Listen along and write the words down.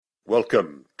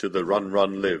Welcome to the Run,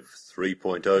 Run, Live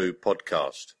 3.0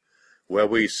 podcast, where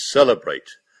we celebrate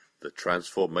the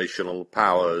transformational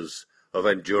powers of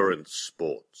endurance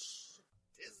sports.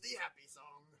 Tis the happy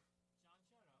song.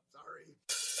 Sorry.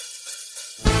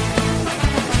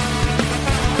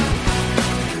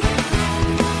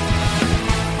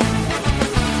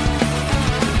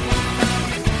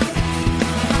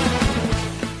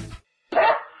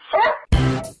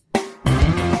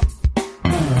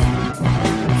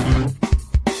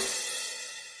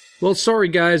 Well, sorry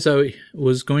guys, I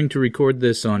was going to record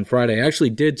this on Friday. I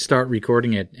actually did start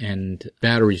recording it and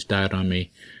batteries died on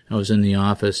me. I was in the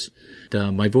office.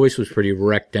 My voice was pretty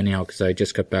wrecked anyhow because I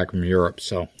just got back from Europe,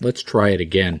 so let's try it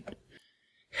again.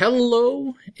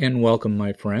 Hello and welcome,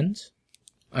 my friends.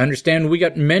 I understand we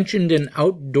got mentioned in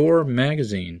Outdoor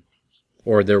Magazine,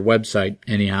 or their website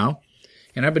anyhow,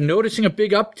 and I've been noticing a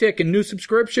big uptick in new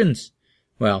subscriptions.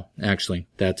 Well, actually,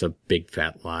 that's a big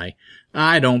fat lie.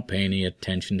 I don't pay any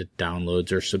attention to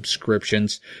downloads or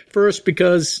subscriptions. First,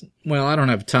 because, well, I don't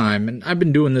have time, and I've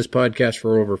been doing this podcast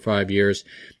for over 5 years,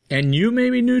 and you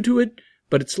may be new to it,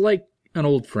 but it's like an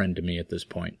old friend to me at this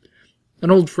point.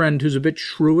 An old friend who's a bit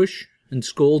shrewish and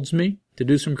scolds me to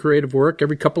do some creative work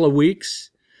every couple of weeks.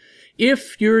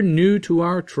 If you're new to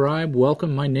our tribe,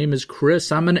 welcome. My name is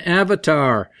Chris. I'm an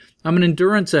avatar. I'm an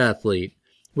endurance athlete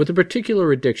with a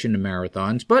particular addiction to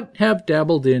marathons, but have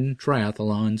dabbled in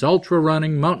triathlons, ultra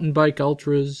running, mountain bike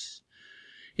ultras,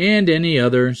 and any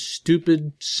other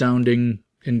stupid-sounding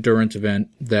endurance event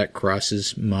that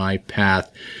crosses my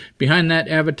path. Behind that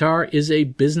avatar is a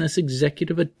business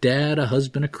executive, a dad, a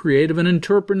husband, a creative, an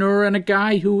entrepreneur, and a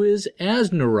guy who is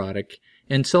as neurotic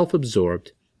and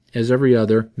self-absorbed as every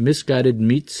other misguided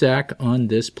meat sack on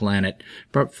this planet.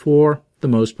 But for the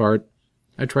most part,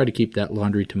 I try to keep that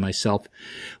laundry to myself.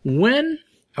 When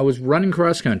I was running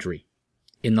cross country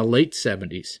in the late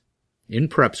 70s in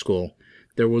prep school,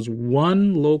 there was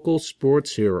one local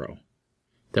sports hero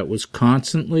that was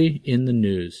constantly in the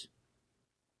news.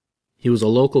 He was a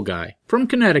local guy from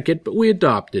Connecticut, but we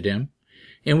adopted him,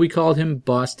 and we called him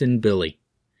Boston Billy.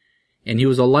 And he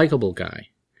was a likable guy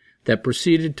that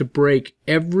proceeded to break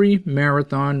every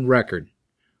marathon record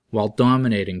while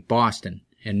dominating Boston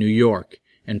and New York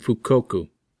and Fukuoka.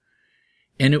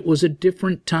 And it was a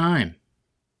different time.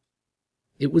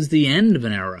 It was the end of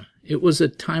an era. It was a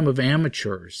time of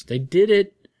amateurs. They did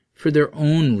it for their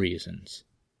own reasons,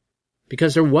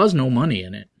 because there was no money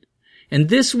in it. And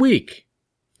this week,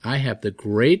 I have the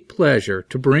great pleasure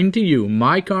to bring to you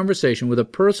my conversation with a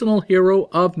personal hero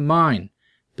of mine,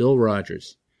 Bill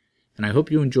Rodgers. And I hope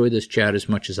you enjoy this chat as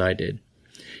much as I did.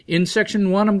 In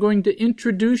section 1, I'm going to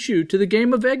introduce you to the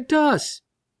game of egg toss.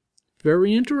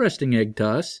 Very interesting egg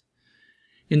toss.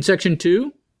 In section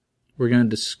 2, we're going to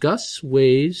discuss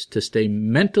ways to stay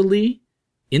mentally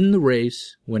in the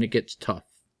race when it gets tough.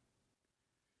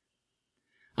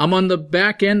 I'm on the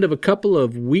back end of a couple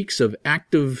of weeks of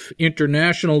active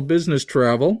international business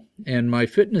travel, and my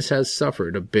fitness has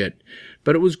suffered a bit.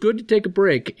 But it was good to take a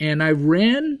break, and I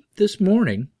ran this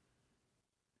morning,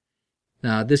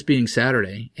 this being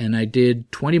Saturday, and I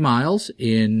did 20 miles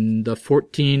in the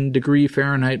 14-degree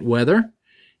Fahrenheit weather,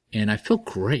 and I felt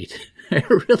great. I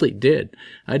really did.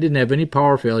 I didn't have any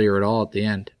power failure at all at the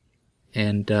end,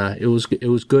 and it was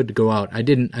good to go out. I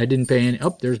didn't pay any.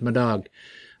 Oh, there's my dog.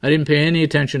 I didn't pay any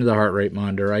attention to the heart rate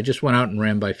monitor. I just went out and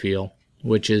ran by feel,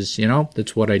 which is,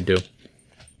 that's what I do.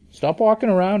 Stop walking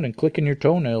around and clicking your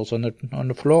toenails on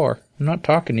the floor. I'm not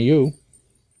talking to you.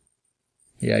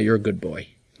 Yeah, you're a good boy.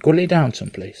 Go lay down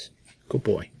someplace. Good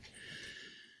boy.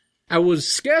 I was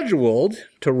scheduled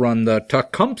to run the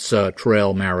Tecumseh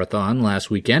Trail Marathon last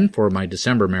weekend for my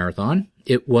December marathon.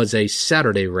 It was a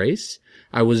Saturday race.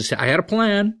 I had a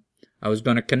plan. I was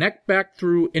going to connect back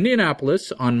through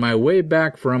Indianapolis on my way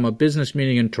back from a business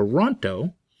meeting in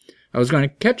Toronto. I was going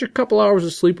to catch a couple hours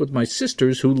of sleep with my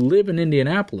sisters who live in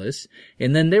Indianapolis,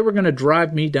 and then they were going to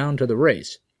drive me down to the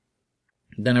race.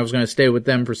 Then I was going to stay with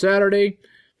them for Saturday,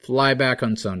 fly back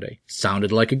on Sunday.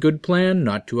 Sounded like a good plan,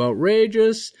 not too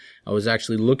outrageous. I was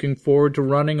actually looking forward to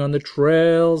running on the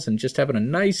trails and just having a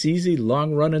nice, easy,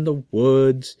 long run in the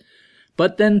woods.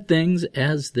 But then things,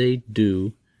 as they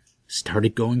do,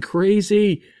 started going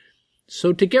crazy.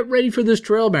 So to get ready for this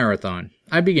trail marathon,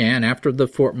 I began, after the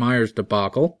Fort Myers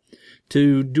debacle,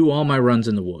 to do all my runs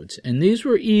in the woods. And these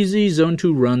were easy Zone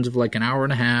 2 runs of like an hour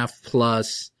and a half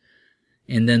plus,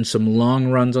 and then some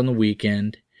long runs on the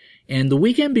weekend. And the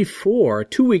weekend before,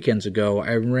 2 weekends ago,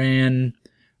 I ran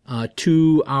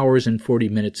 2 hours and 40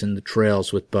 minutes in the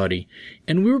trails with Buddy.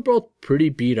 And we were both pretty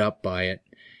beat up by it.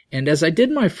 And as I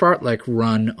did my fartlek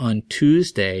run on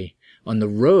Tuesday, On the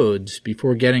roads,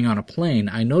 before getting on a plane,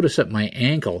 I noticed that my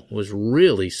ankle was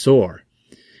really sore.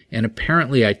 And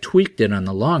apparently I tweaked it on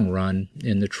the long run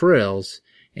in the trails,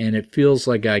 and it feels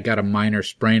like I got a minor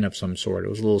sprain of some sort. It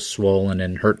was a little swollen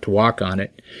and hurt to walk on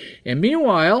it. And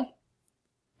meanwhile,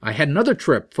 I had another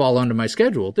trip fall onto my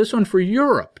schedule, this one for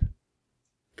Europe,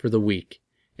 for the week.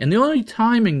 And the only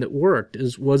timing that worked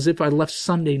was if I left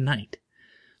Sunday night.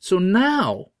 So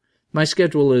now my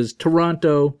schedule is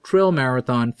Toronto, trail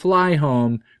marathon, fly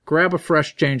home, grab a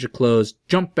fresh change of clothes,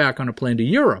 jump back on a plane to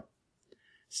Europe.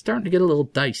 It's starting to get a little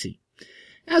dicey.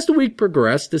 As the week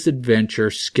progressed, this adventure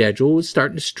schedule was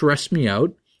starting to stress me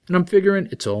out, and I'm figuring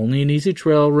it's only an easy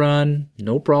trail run,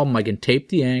 no problem, I can tape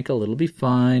the ankle, it'll be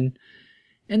fine.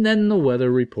 And then the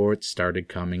weather reports started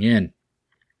coming in.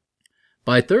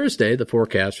 By Thursday, the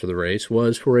forecast for the race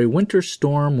was for a winter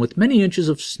storm with many inches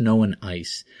of snow and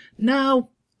ice. Now,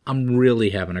 I'm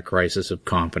really having a crisis of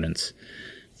confidence.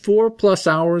 4+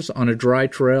 hours on a dry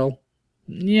trail?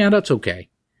 Yeah, that's okay.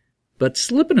 But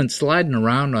slipping and sliding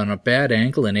around on a bad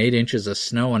ankle in 8 inches of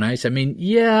snow and ice, I mean,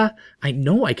 yeah, I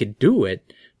know I could do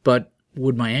it, but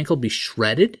would my ankle be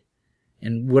shredded?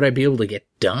 And would I be able to get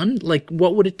done? Like,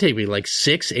 what would it take me, like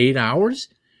 6-8 hours?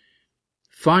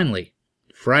 Finally,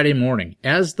 Friday morning,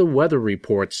 as the weather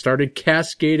reports started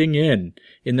cascading in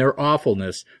their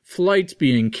awfulness, flights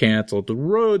being canceled, the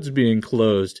roads being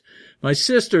closed, my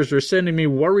sisters were sending me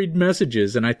worried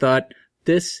messages, and I thought,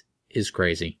 this is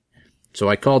crazy. So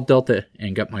I called Delta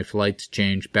and got my flights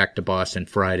changed back to Boston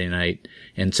Friday night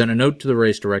and sent a note to the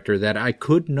race director that I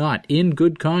could not, in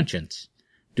good conscience,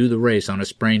 do the race on a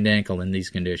sprained ankle in these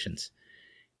conditions.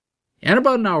 And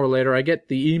about an hour later, I get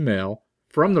the email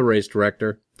from the race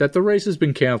director that the race has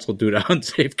been canceled due to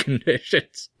unsafe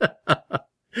conditions.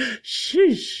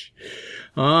 Sheesh.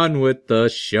 On with the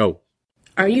show.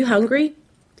 Are you hungry?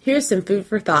 Here's some food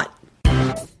for thought.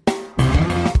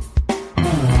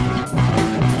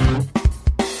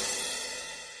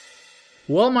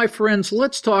 Well, my friends,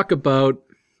 let's talk about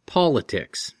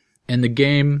politics and the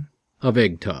game of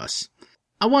egg toss.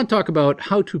 I want to talk about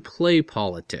how to play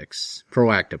politics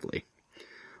proactively.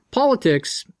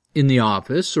 Politics in the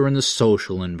office or in the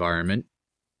social environment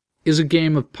is a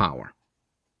game of power.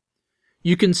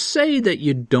 You can say that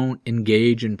you don't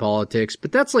engage in politics,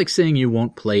 but that's like saying you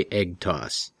won't play egg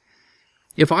toss.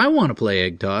 If I want to play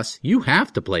egg toss, you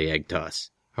have to play egg toss.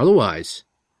 Otherwise,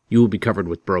 you will be covered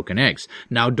with broken eggs.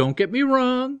 Now, don't get me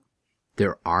wrong.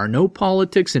 There are no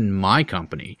politics in my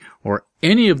company or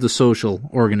any of the social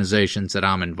organizations that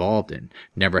I'm involved in.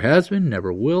 Never has been,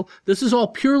 never will. This is all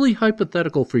purely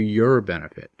hypothetical for your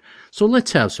benefit. So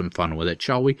let's have some fun with it,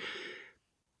 shall we?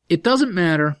 It doesn't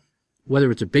matter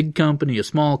whether it's a big company, a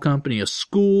small company, a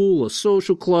school, a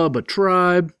social club, a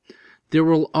tribe. There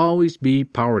will always be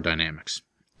power dynamics.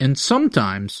 And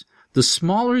sometimes, the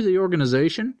smaller the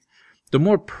organization, the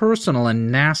more personal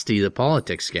and nasty the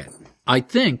politics get. I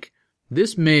think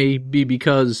this may be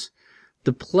because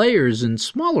the players in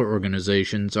smaller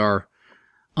organizations are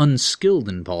unskilled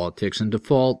in politics and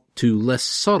default to less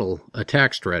subtle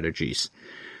attack strategies.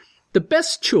 The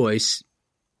best choice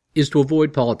is to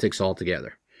avoid politics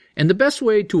altogether. And the best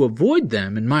way to avoid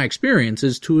them, in my experience,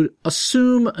 is to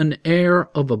assume an air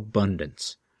of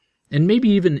abundance, and maybe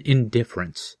even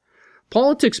indifference.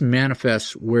 Politics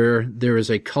manifests where there is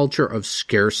a culture of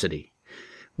scarcity,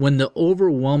 when the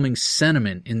overwhelming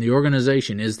sentiment in the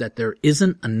organization is that there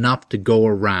isn't enough to go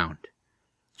around.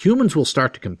 Humans will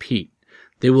start to compete.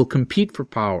 They will compete for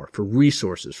power, for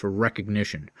resources, for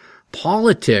recognition.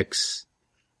 Politics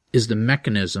is the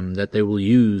mechanism that they will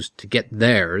use to get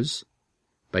theirs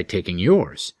by taking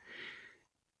yours.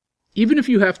 Even if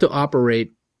you have to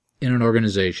operate in an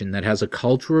organization that has a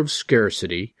culture of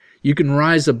scarcity, you can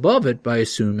rise above it by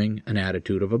assuming an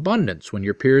attitude of abundance. When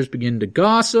your peers begin to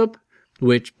gossip,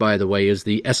 which, by the way, is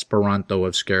the Esperanto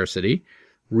of scarcity,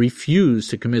 refuse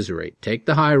to commiserate. Take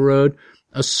the high road.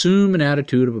 Assume an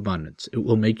attitude of abundance. It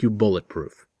will make you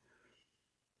bulletproof.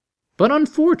 But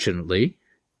unfortunately,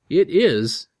 it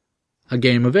is a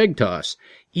game of egg toss.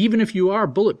 Even if you are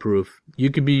bulletproof, you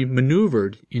can be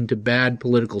maneuvered into bad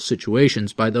political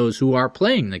situations by those who are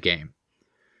playing the game.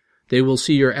 They will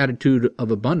see your attitude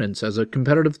of abundance as a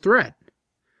competitive threat.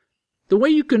 The way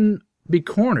you can be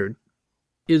cornered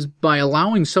is by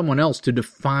allowing someone else to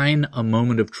define a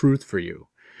moment of truth for you.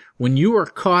 When you are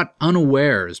caught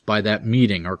unawares by that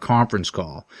meeting or conference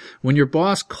call, when your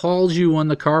boss calls you on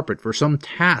the carpet for some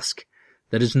task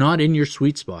that is not in your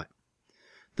sweet spot,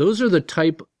 those are the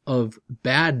type of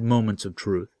bad moments of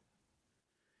truth.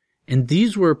 And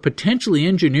these were potentially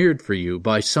engineered for you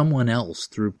by someone else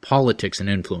through politics and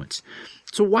influence.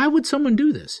 So why would someone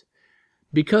do this?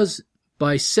 Because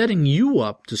By setting you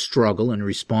up to struggle in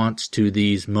response to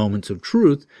these moments of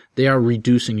truth, they are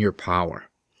reducing your power.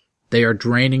 They are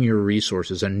draining your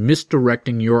resources and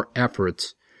misdirecting your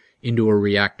efforts into a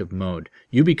reactive mode.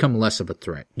 You become less of a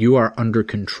threat. You are under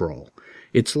control.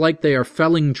 It's like they are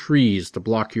felling trees to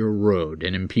block your road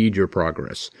and impede your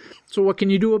progress. So what can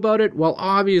you do about it? Well,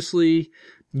 obviously,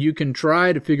 you can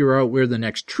try to figure out where the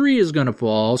next tree is going to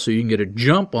fall so you can get a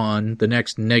jump on the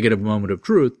next negative moment of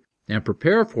truth and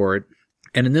prepare for it.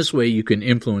 And in this way, you can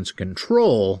influence and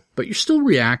control, but you're still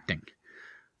reacting.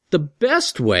 The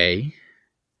best way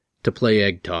to play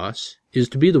egg toss is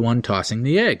to be the one tossing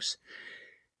the eggs.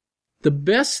 The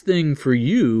best thing for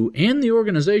you and the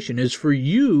organization is for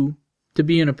you to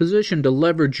be in a position to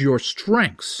leverage your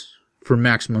strengths for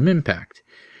maximum impact.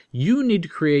 You need to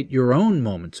create your own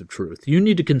moments of truth. You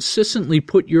need to consistently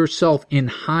put yourself in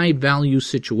high-value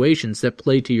situations that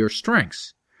play to your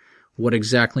strengths. What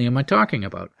exactly am I talking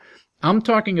about? I'm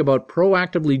talking about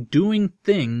proactively doing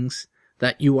things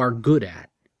that you are good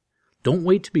at. Don't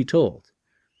wait to be told.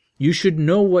 You should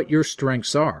know what your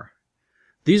strengths are.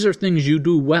 These are things you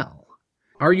do well.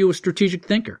 Are you a strategic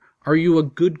thinker? Are you a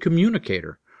good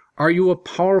communicator? Are you a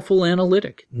powerful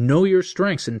analytic? Know your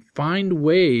strengths and find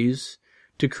ways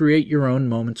to create your own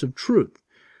moments of truth.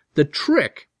 The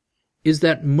trick is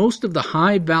that most of the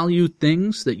high-value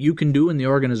things that you can do in the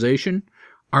organization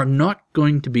are not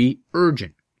going to be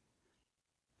urgent.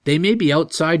 They may be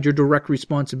outside your direct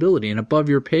responsibility and above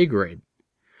your pay grade.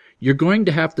 You're going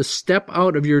to have to step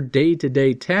out of your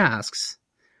day-to-day tasks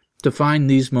to find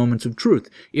these moments of truth.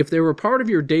 If they were part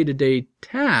of your day-to-day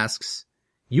tasks,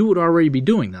 you would already be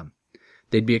doing them.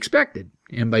 They'd be expected,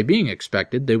 and by being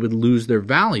expected, they would lose their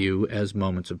value as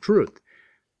moments of truth.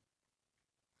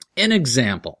 An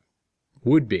example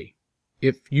would be,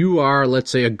 if you are,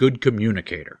 let's say, a good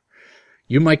communicator,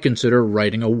 you might consider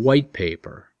writing a white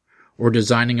paper or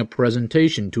designing a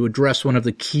presentation to address one of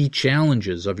the key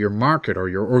challenges of your market or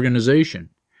your organization.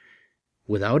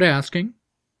 Without asking,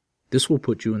 this will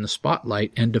put you in the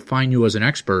spotlight and define you as an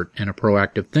expert and a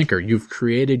proactive thinker. You've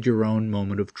created your own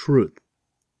moment of truth.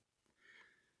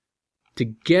 To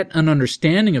get an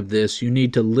understanding of this, you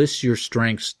need to list your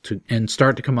strengths and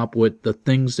start to come up with the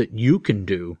things that you can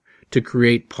do to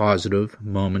create positive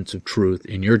moments of truth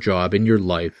in your job, in your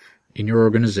life, in your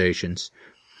organizations.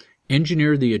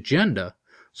 Engineer the agenda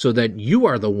so that you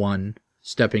are the one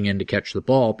stepping in to catch the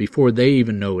ball before they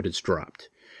even know it is dropped.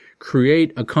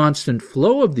 Create a constant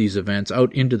flow of these events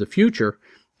out into the future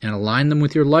and align them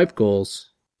with your life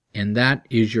goals, and that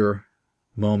is your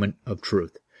moment of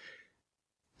truth.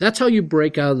 That's how you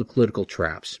break out of the political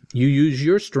traps. You use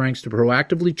your strengths to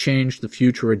proactively change the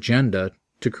future agenda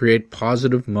to create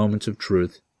positive moments of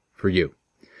truth for you.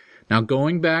 Now,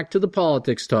 going back to the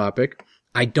politics topic,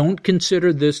 I don't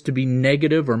consider this to be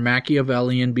negative or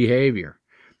Machiavellian behavior.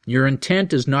 Your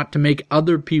intent is not to make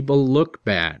other people look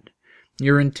bad.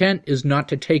 Your intent is not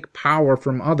to take power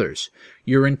from others.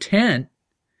 Your intent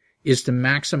is to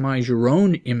maximize your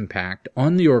own impact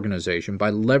on the organization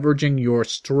by leveraging your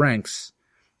strengths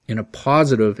in a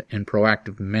positive and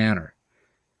proactive manner.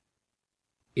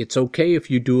 It's okay if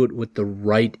you do it with the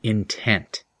right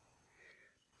intent.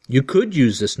 You could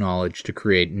use this knowledge to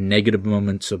create negative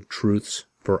moments of truths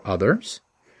for others,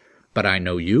 but I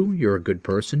know you're a good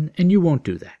person, and you won't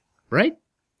do that, right?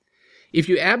 If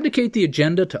you abdicate the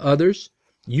agenda to others,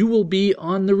 you will be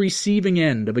on the receiving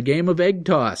end of a game of egg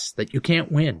toss that you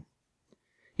can't win.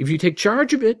 If you take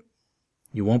charge of it,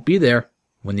 you won't be there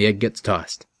when the egg gets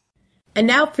tossed. And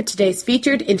now for today's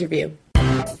featured interview.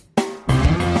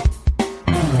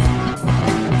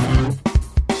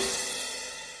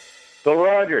 So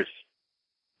Rodgers.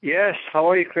 Yes, how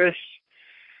are you, Chris?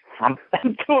 I'm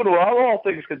doing well, all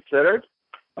things considered.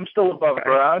 I'm still above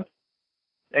ground.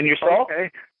 And yourself? Okay.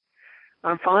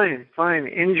 I'm fine,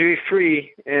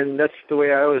 injury-free, and that's the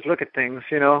way I always look at things,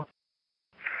 you know.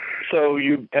 So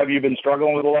have you been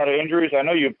struggling with a lot of injuries? I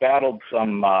know you've battled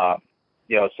some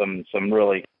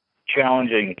really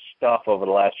challenging stuff over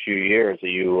the last few years.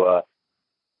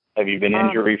 Have you been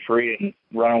injury-free and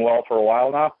running well for a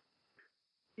while now?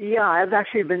 Yeah, I've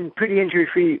actually been pretty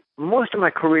injury-free most of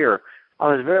my career. I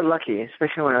was very lucky,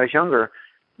 especially when I was younger,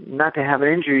 not to have an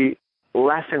injury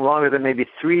lasting longer than maybe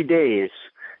 3 days,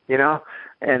 you know,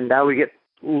 and I would get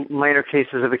minor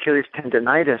cases of Achilles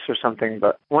tendonitis or something.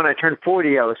 But when I turned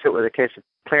 40, I was hit with a case of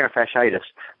plantar fasciitis.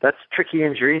 That's a tricky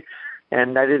injury,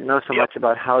 and I didn't know so much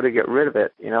about how to get rid of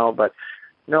it, you know, but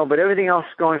everything else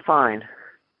is going fine.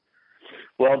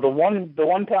 Well, the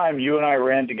one time you and I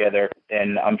ran together,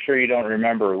 and I'm sure you don't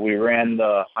remember, we ran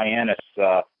the Hyannis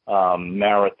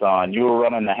marathon. You were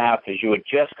running the half as you had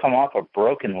just come off a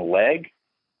broken leg.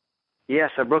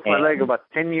 Yes, I broke my leg about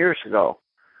 10 years ago.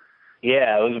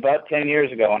 Yeah, it was about 10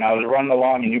 years ago, and I was running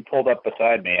along, and you pulled up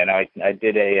beside me, and I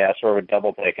did a sort of a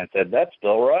double take and said, "That's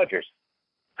Bill Rodgers."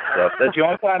 So that's the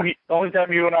only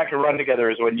time you and I can run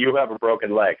together is when you have a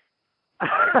broken leg.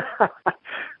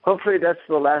 Hopefully that's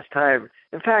the last time.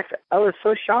 In fact, I was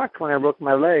so shocked when I broke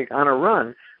my leg on a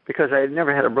run because I had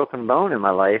never had a broken bone in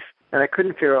my life, and I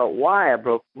couldn't figure out why I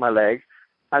broke my leg.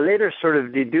 I later sort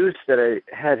of deduced that I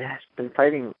had been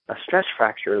fighting a stress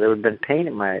fracture. There had been pain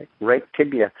in my right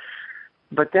tibia.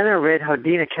 But then I read how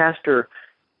Dina Castor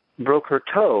broke her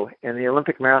toe in the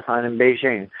Olympic marathon in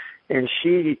Beijing, and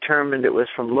she determined it was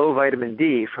from low vitamin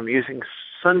D from using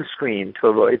sunscreen to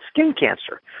avoid skin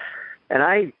cancer. And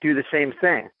I do the same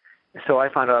thing. So I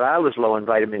found out I was low in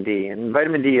vitamin D, and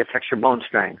vitamin D affects your bone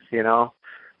strength, you know.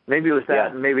 Maybe it was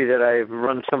that, and maybe that I've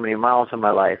run so many miles in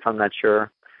my life. I'm not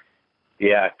sure.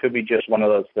 Yeah, it could be just one of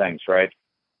those things, right?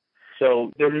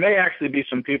 So there may actually be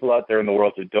some people out there in the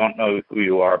world who don't know who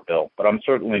you are, Bill, but I'm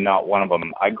certainly not one of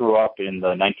them. I grew up in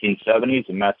the 1970s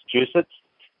in Massachusetts.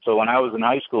 So when I was in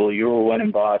high school, you were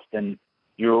winning Boston,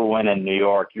 you were winning New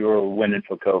York, you were winning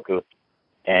Fukuoka.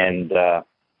 And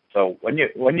so when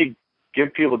you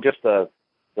give people just the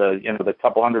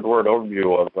couple hundred word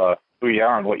overview of who you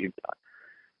are and what you've done.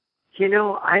 You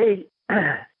know,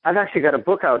 I've actually got a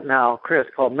book out now, Chris,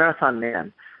 called Marathon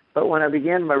Man. But when I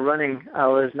began my running, I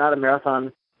was not a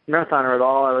marathoner at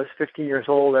all. I was 15 years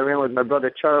old. I ran with my brother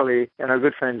Charlie and our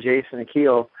good friend Jason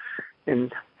Akeel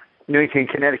in Newington,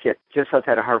 Connecticut, just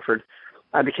outside of Hartford.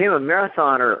 I became a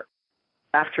marathoner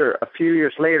after a few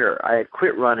years later. I had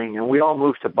quit running, and we all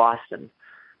moved to Boston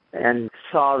and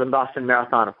saw the Boston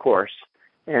Marathon, of course,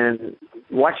 and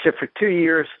watched it for 2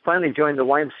 years, finally joined the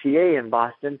YMCA in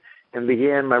Boston, and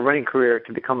began my running career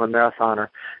to become a marathoner.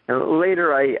 And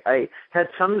later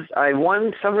I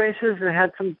won some races and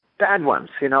had some bad ones,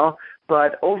 you know.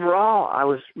 But overall, I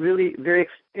was really very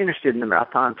interested in the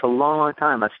marathon for a long, long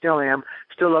time. I still am.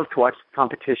 Still love to watch the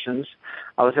competitions.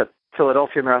 I was at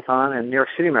Philadelphia Marathon and New York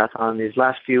City Marathon these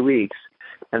last few weeks,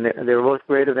 and they were both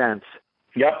great events.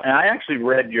 Yep, and I actually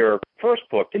read your first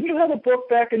book. Didn't you have a book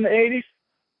back in the 80s?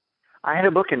 I had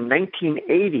a book in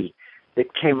 1980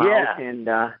 that came out,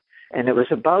 and it was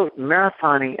about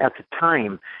marathoning at the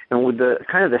time and with the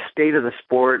kind of the state of the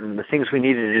sport and the things we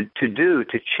needed to do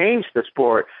to change the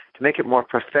sport to make it more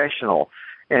professional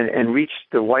and reach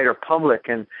the wider public.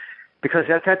 And because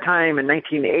at that time in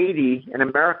 1980 in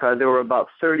America, there were about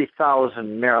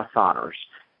 30,000 marathoners.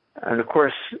 And of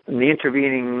course, in the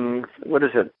intervening,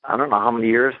 I don't know how many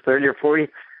years, 30 or 40,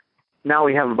 now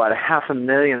we have about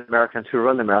 500,000 Americans who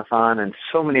run the marathon and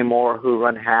so many more who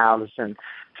run halves and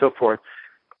so forth.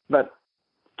 But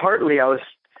partly I was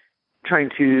trying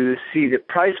to see that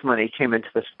prize money came into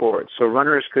the sport, so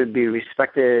runners could be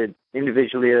respected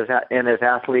individually as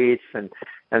athletes, and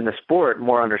the sport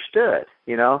more understood,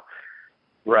 you know?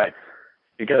 Right.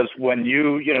 Because when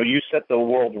you set the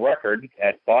world record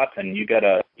at Boston, you got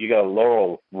a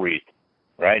laurel wreath,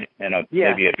 right? And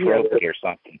maybe a trophy or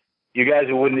something. You guys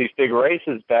who win these big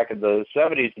races back in the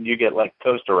 70s, and you get like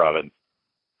toaster ovens.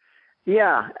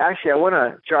 Yeah, actually, I won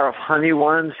a jar of honey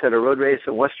once at a road race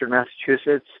in Western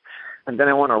Massachusetts, and then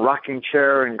I won a rocking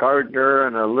chair in Gardner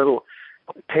and a little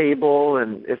table,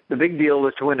 and the big deal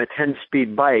was to win a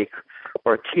 10-speed bike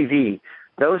or a TV.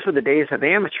 Those were the days of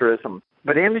amateurism,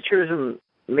 but amateurism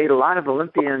made a lot of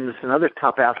Olympians and other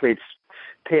top athletes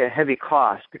pay a heavy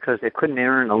cost because they couldn't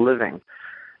earn a living.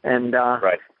 And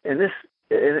right.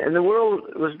 And the world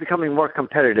was becoming more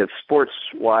competitive,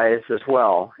 sports-wise as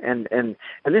well. And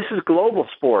this is global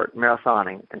sport,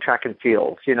 marathoning and track and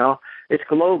field. You know, it's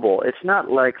global. It's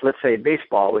not like, let's say,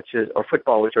 baseball, or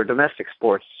football, which are domestic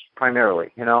sports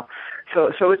primarily. You know,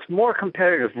 so it's more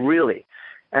competitive, really.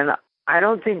 And I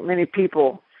don't think many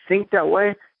people think that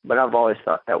way, but I've always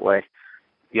thought that way.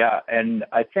 Yeah, and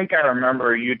I think I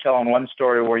remember you telling one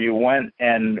story where you went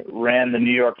and ran the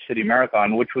New York City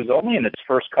Marathon, which was only in its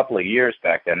first couple of years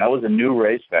back then. That was a new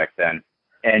race back then.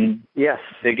 And yes,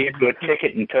 they gave you a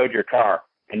ticket and towed your car,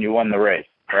 and you won the race,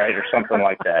 right, or something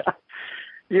like that.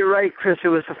 You're right, Chris. It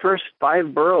was the first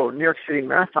 5-borough New York City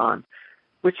Marathon,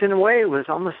 which in a way was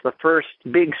almost the first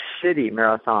big city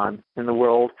marathon in the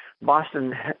world.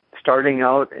 Boston starting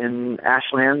out in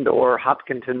Ashland or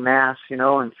Hopkinton, Mass, you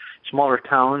know, and smaller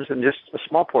towns, and just a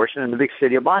small portion in the big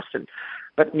city of Boston.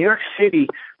 But New York City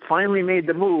finally made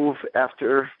the move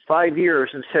after 5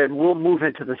 years and said, we'll move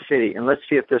into the city and let's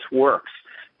see if this works.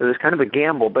 It was kind of a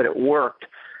gamble, but it worked.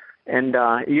 And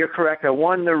you're correct. I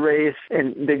won the race,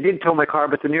 and they did tow my car,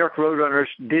 but the New York Roadrunners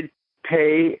did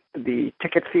pay the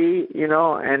ticket fee,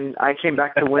 and I came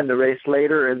back to win the race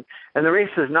later. And the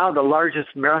race is now the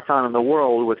largest marathon in the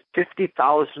world with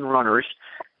 50,000 runners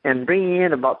and bringing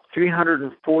in about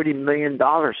 $340 million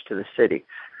to the city.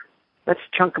 That's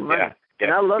a chunk of money. Yeah.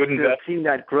 And I love to have seen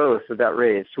that growth of that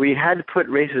race. We had to put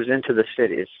races into the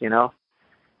cities,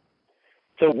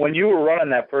 So when you were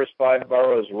running that first 5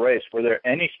 boroughs race, were there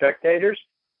any spectators?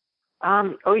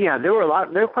 Oh yeah, there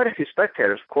were quite a few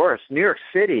spectators, of course. New York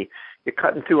City, you're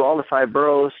cutting through all the 5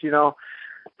 boroughs,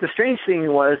 The strange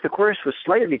thing was the course was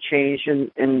slightly changed,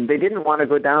 and they didn't want to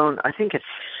go down, I think it's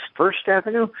First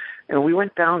Avenue, and we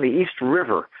went down the East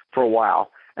River for a while.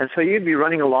 And so you'd be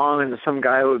running along, and some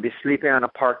guy would be sleeping on a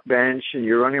park bench, and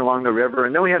you're running along the river.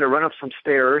 And then we had to run up some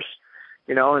stairs,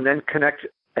 and then connect,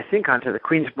 I think, onto the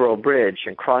Queensboro Bridge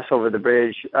and cross over the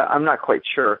bridge. I'm not quite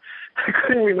sure. I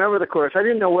couldn't remember the course. I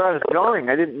didn't know where I was going.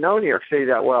 I didn't know New York City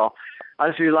that well. I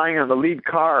was relying on the lead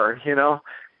car,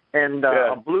 and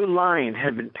a blue line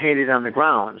had been painted on the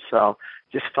ground. So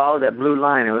just follow that blue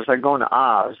line. It was like going to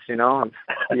Oz, and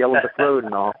Yellow Brick Road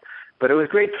and all. But it was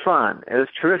great fun. It was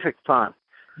terrific fun.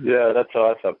 Yeah, that's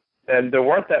awesome. And there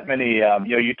weren't that many,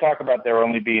 you talk about there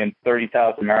only being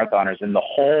 30,000 marathoners in the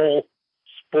whole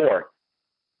sport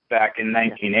back in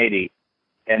 1980.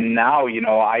 And now,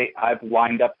 I've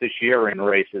lined up this year in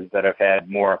races that have had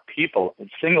more people,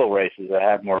 single races that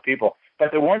have more people. But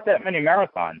there weren't that many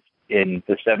marathons in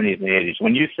the 70s and the 80s.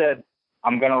 When you said,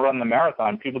 I'm going to run the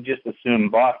marathon, people just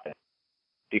assumed Boston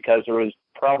because there was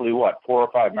probably, 4 or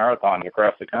 5 marathons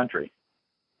across the country.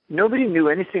 Nobody knew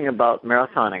anything about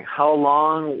marathoning. How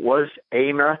long was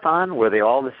a marathon? Were they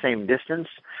all the same distance?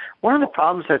 One of the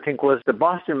problems, I think, was the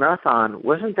Boston Marathon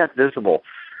wasn't that visible.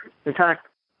 In fact,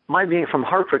 my being from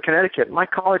Hartford, Connecticut, my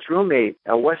college roommate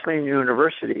at Wesleyan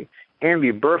University,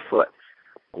 Amby Burfoot,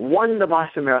 won the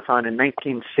Boston Marathon in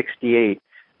 1968.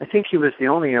 I think he was the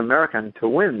only American to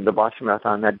win the Boston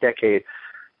Marathon that decade.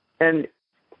 And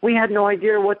we had no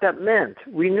idea what that meant.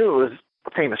 We knew it was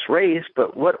a famous race,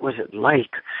 but what was it like?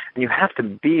 And you have to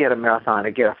be at a marathon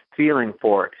to get a feeling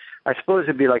for it. I suppose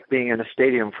it'd be like being in a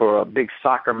stadium for a big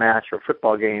soccer match or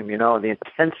football game, the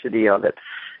intensity of it.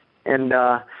 And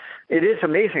it is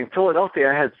amazing.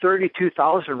 Philadelphia had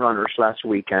 32,000 runners last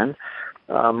weekend.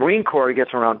 Marine Corps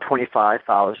gets around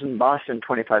 25,000, Boston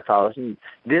 25,000,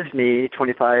 Disney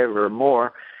 25 or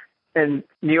more, and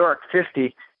New York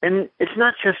 50. And it's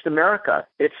not just America.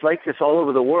 It's like this all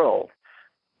over the world.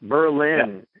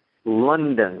 Berlin,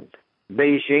 London,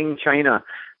 Beijing, China,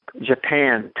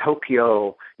 Japan,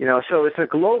 Tokyo, so it's a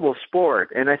global sport.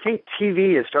 And I think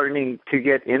TV is starting to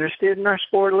get interested in our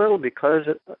sport a little because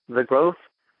of the growth.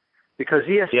 Because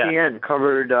ESPN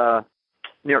covered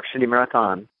New York City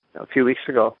Marathon a few weeks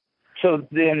ago. So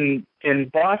then in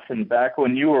Boston, back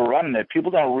when you were running it, people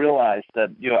don't realize that,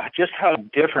 just how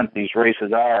different these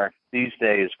races are these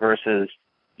days versus,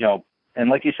 and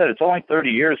like you said, it's only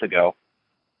 30 years ago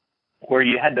where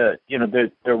you had to,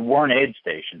 there weren't aid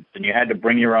stations and you had to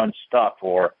bring your own stuff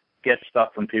or get stuff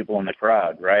from people in the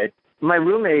crowd, right? My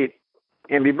roommate,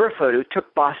 Amby Burfoot, who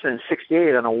took Boston in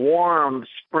 68 on a warm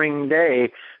spring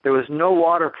day, there was no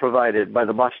water provided by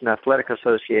the Boston Athletic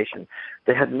Association.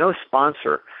 They had no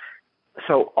sponsor.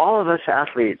 So all of us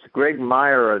athletes, Greg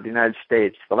Meyer of the United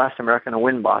States, the last American to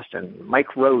win Boston,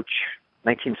 Mike Roach,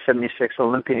 1976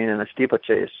 Olympian in the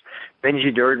steeplechase,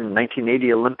 Benji Durden,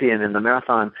 1980 Olympian in the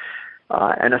marathon,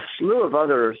 and a slew of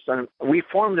others. And we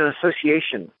formed an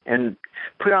association and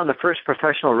put on the first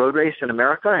professional road race in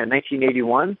America in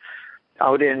 1981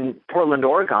 out in Portland,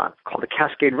 Oregon, called the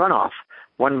Cascade Runoff,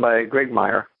 won by Greg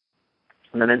Meyer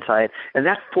on the inside. And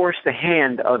that forced the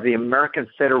hand of the American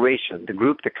Federation, the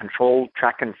group that controlled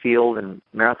track and field and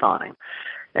marathoning.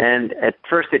 And at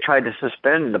first they tried to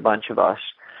suspend a bunch of us,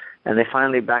 and they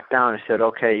finally backed down and said,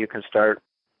 okay, you can start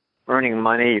earning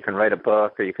money, you can write a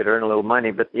book, or you could earn a little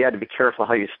money, but you had to be careful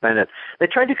how you spend it. They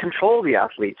tried to control the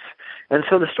athletes. And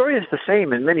so the story is the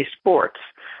same in many sports.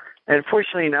 And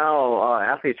fortunately now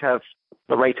athletes have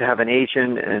the right to have an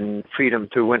agent and freedom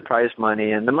to win prize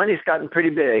money, and the money's gotten pretty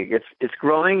big. It's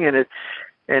growing, and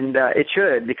it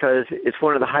should, because it's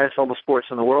one of the highest level sports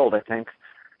in the world, I think.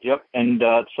 Yep. And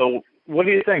so, what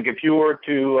do you think if you were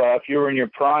in your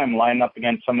prime, lining up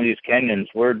against some of these Kenyans?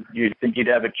 Where do you think you'd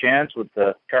have a chance with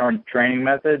the current training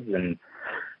methods and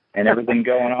everything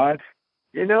going on?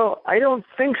 I don't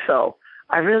think so.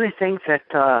 I really think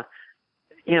that.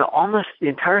 Almost the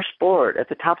entire sport at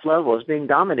the top level is being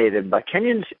dominated by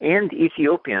Kenyans and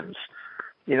Ethiopians.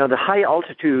 The high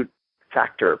altitude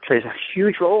factor plays a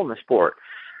huge role in the sport.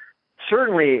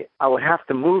 Certainly, I would have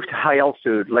to move to high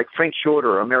altitude, like Frank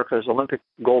Shorter, America's Olympic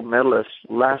gold medalist,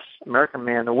 last American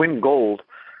man to win gold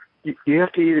you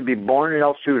have to either be born at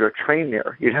altitude or train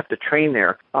there. You'd have to train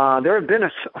there. There have been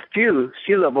a few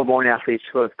sea level born athletes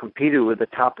who have competed with the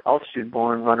top altitude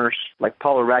born runners, like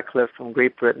Paula Radcliffe from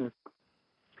Great Britain.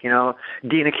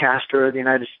 Dina Castor of the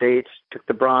United States took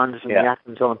the bronze in the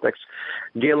Athens Olympics.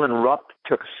 Galen Rupp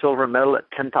took a silver medal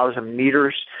at 10,000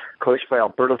 meters, coached by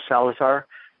Alberto Salazar,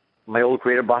 my old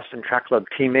Greater Boston Track Club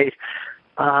teammate.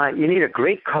 You need a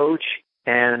great coach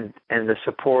and the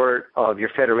support of your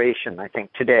federation, I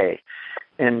think, today.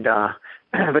 And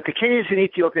but the Kenyans and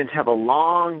Ethiopians have a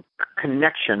long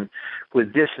connection with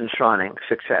distance running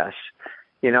success.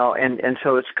 And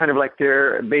so it's kind of like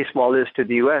their baseball is to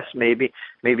the U.S. Maybe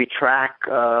track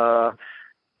the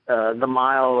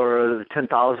mile or the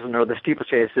 10,000 or the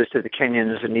steeplechase is to the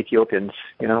Kenyans and Ethiopians.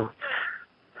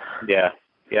 Yeah,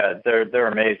 they're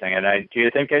amazing. And do you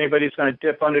think anybody's going to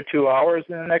dip under 2 hours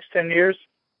in the next 10 years?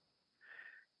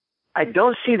 I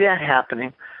don't see that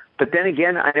happening. But then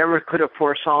again, I never could have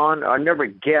foresawn or never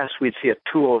guessed we'd see a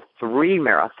 2:03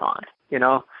 marathon.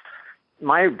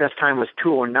 My best time was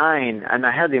 2:09, and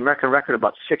I had the American record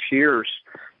about 6 years.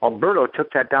 Alberto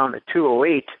took that down to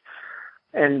 2:08.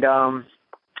 And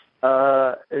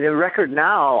the record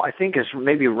now, I think, is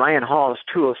maybe Ryan Hall's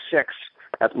 2:06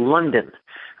 at London.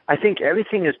 I think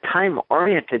everything is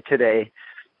time-oriented today,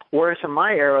 whereas in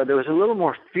my era, there was a little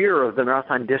more fear of the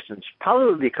marathon distance,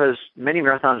 probably because many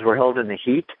marathons were held in the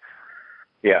heat.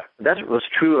 Yeah. That was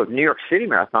true of New York City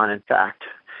Marathon, in fact,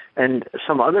 and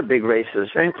some other big races,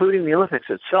 including the Olympics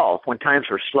itself, when times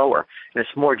were slower, and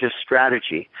it's more just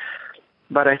strategy.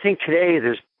 But I think today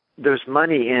there's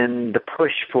money in the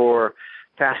push for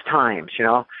fast times,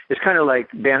 It's kind of like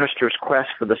Bannister's quest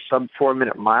for the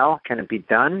sub-4-minute mile. Can it be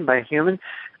done by a human?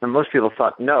 And most people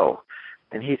thought no.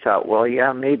 And he thought, well,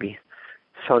 yeah, maybe.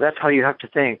 So that's how you have to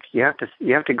think. You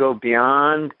have to go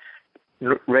beyond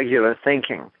regular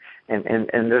thinking. And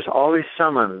there's always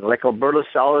someone, like Alberto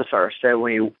Salazar said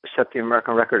when he set the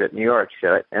American record at New York, he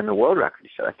said, and the world record, he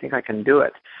said, I think I can do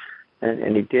it.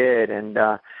 And he did. And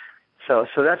so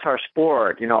that's our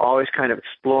sport, always kind of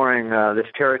exploring this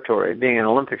territory. Being an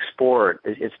Olympic sport,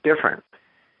 it's different.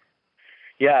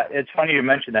 Yeah, it's funny you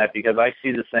mention that because I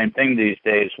see the same thing these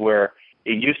days where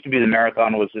it used to be the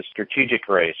marathon was a strategic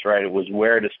race, right? It was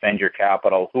where to spend your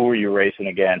capital, who were you racing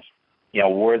against,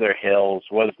 were there hills,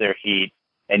 was there heat,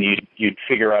 and you'd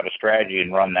figure out a strategy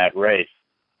and run that race.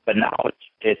 But now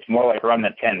it's more like run the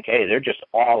 10K. They're just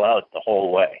all out the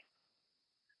whole way.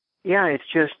 Yeah, it's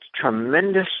just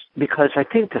tremendous because I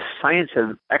think the science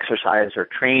of exercise or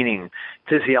training,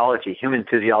 physiology, human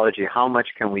physiology, how much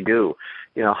can we do?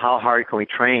 How hard can we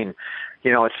train?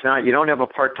 It's not, you don't have a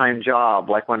part-time job.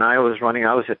 Like when I was running,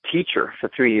 I was a teacher for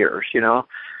 3 years,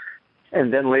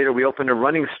 and then later we opened a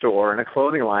running store and a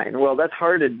clothing line. Well, that's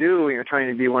hard to do when you're trying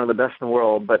to be one of the best in the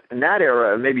world, but in that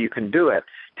era, maybe you can do it.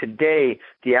 Today,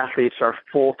 the athletes are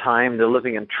full-time. They're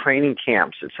living in training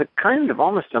camps. It's a kind of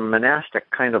almost a monastic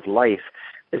kind of life.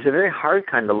 It's a very hard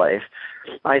kind of life,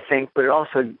 I think, but it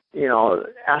also,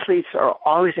 athletes are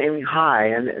always aiming high,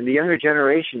 and the younger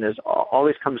generation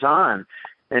always comes on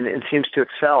and seems to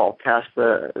excel past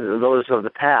those of the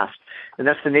past. And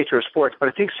that's the nature of sports. But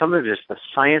I think some of it is the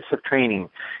science of training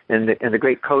and the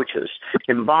great coaches.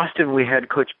 In Boston, we had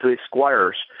Coach Billy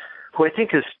Squires, who I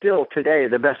think is still today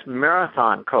the best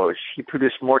marathon coach. He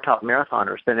produced more top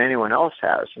marathoners than anyone else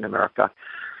has in America.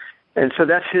 And so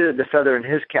that's the feather in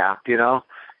his cap,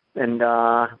 And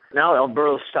now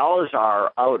Alberto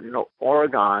Salazar out in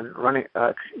Oregon running,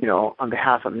 on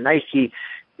behalf of Nike.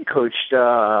 He coached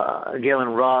Galen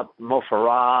Rupp, Mo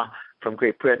Farah from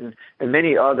Great Britain, and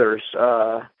many others,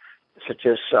 such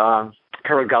as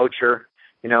Kara Goucher,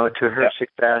 to her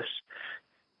success.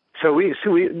 So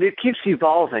it keeps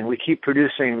evolving. We keep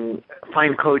producing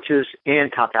fine coaches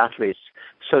and top athletes.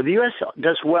 So the U.S.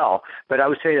 does well, but I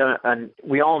would say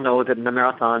we all know that in the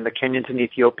marathon, the Kenyans and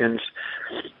Ethiopians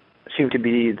seem to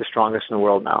be the strongest in the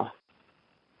world now.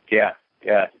 Yeah,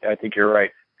 I think you're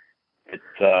right.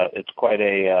 It's quite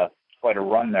a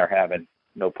run they're having,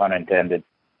 no pun intended.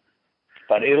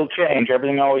 But it'll change.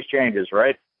 Everything always changes,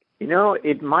 right?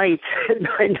 It might. It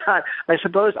might not.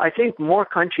 I think more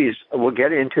countries will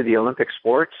get into the Olympic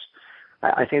sports.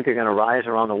 I think they're going to rise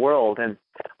around the world, and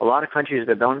a lot of countries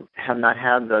that have not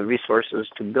had the resources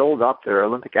to build up their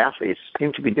Olympic athletes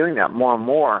seem to be doing that more and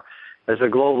more as the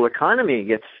global economy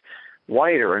gets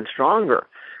wider and stronger.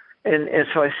 And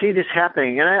so I see this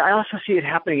happening, and I also see it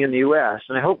happening in the U.S.,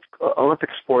 and I hope Olympic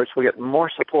sports will get more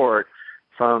support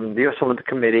from the U.S. Olympic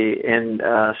Committee and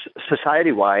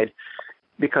society-wide,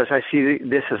 because I see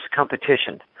this as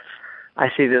competition. I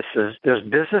see this as there's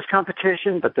business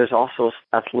competition, but there's also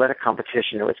athletic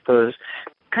competition, which goes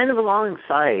kind of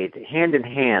alongside, hand in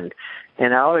hand.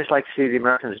 And I always like to see the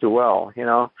Americans do well,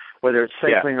 whether it's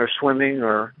cycling or swimming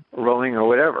or rowing or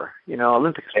whatever,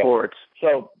 Olympic sports.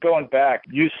 So going back,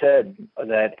 you said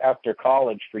that after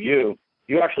college for you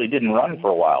actually didn't run for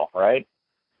a while, right?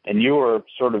 And you were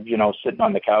sort of, sitting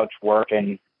on the couch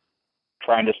working,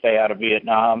 trying to stay out of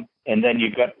Vietnam, and then you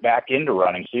got back into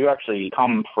running. So you actually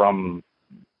come from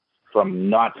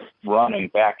not running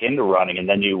back into running, and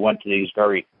then you went to these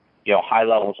very, high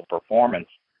levels of performance.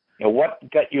 What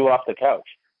got you off the couch?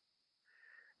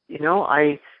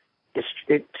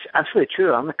 It's absolutely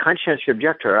true. I'm a conscientious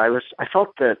objector. I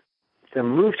felt that the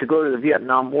move to go to the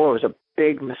Vietnam War was a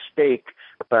big mistake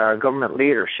by our government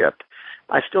leadership.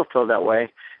 I still feel that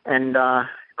way, and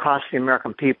cost the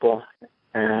American people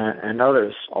and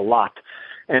others a lot.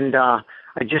 And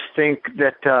I just think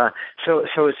that so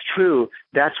it's true.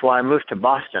 That's why I moved to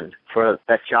Boston for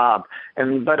that job.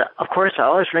 But of course, I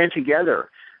always ran together.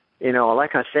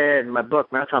 Like I said in my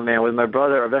book, Marathon Man, with my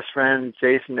brother, our best friend,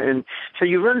 Jason. And so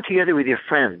you run together with your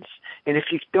friends. And if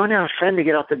you don't have a friend to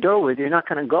get out the door with, you're not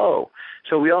going to go.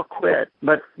 So we all quit.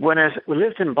 But when we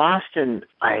lived in Boston,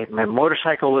 my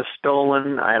motorcycle was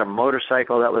stolen. I had a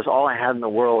motorcycle. That was all I had in the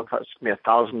world. It cost me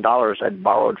 $1,000 I'd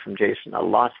borrowed from Jason. I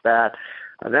lost that.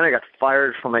 And then I got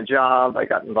fired from my job. I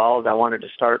got involved. I wanted to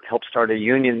help start a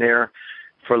union there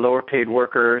for lower paid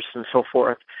workers and so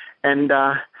forth. And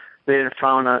they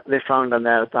frowned on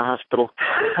that at the hospital.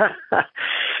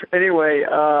 Anyway,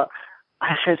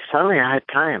 I said, suddenly I had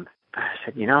time. I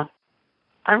said,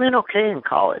 I ran okay in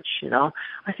college,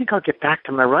 I think I'll get back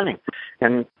to my running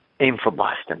and aim for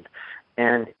Boston.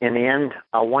 And in the end,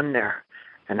 I won there.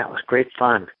 And that was great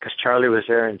fun because Charlie was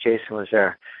there and Jason was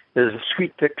there. It was a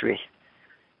sweet victory.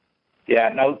 Yeah,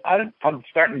 no, I'm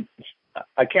starting,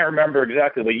 I can't remember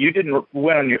exactly, but you didn't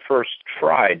win on your first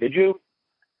try, did you?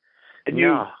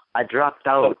 No, I dropped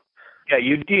out. Yeah,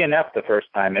 you DNF'd the first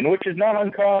time, and which is not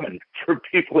uncommon for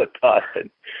people at Boston.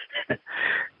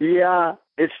 Yeah,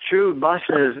 it's true.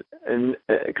 Boston is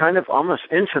kind of almost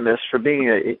infamous for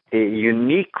being a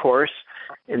unique course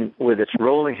with its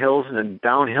rolling hills and a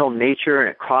downhill nature, and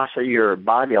it costs your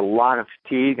body a lot of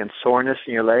fatigue and soreness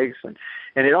in your legs. And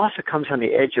it also comes on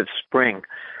the edge of spring.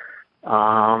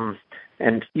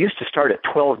 And used to start at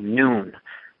 12 noon.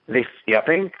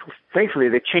 Thankfully,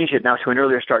 they changed it now to an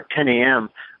earlier start, 10 a.m.,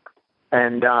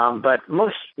 but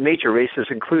most major races,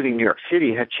 including New York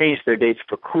City, have changed their dates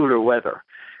for cooler weather.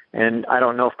 And I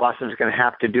don't know if Boston's going to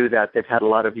have to do that. They've had a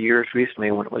lot of years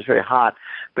recently when it was very hot.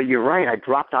 But you're right. I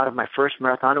dropped out of my first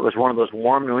marathon. It was one of those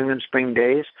warm New England spring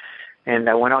days, and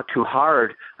I went out too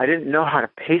hard. I didn't know how to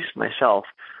pace myself.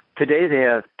 Today they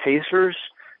have pacers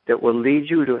that will lead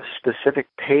you to a specific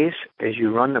pace as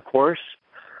you run the course.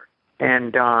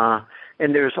 And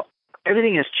there's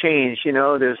everything has changed.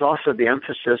 There's also the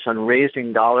emphasis on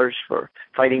raising dollars for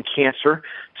fighting cancer,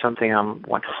 something I'm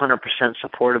 100%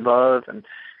 supportive of.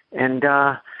 And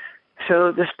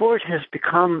so the sport has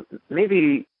become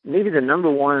maybe the number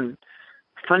one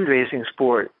fundraising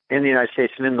sport in the United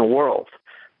States and in the world.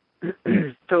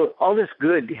 So all this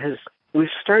good we've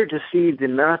started to see the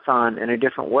marathon in a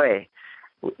different way.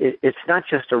 It's not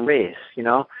just a race,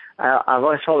 I've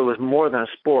always thought it was more than a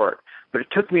sport, but it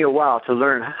took me a while to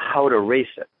learn how to race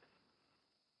it.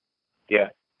 Yeah.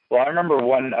 Well, I remember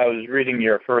when I was reading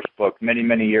your first book many,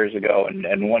 many years ago,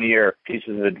 and one of your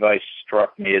pieces of advice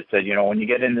struck me. It said, when you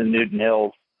get into Newton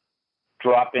Hills,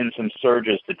 drop in some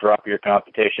surges to drop your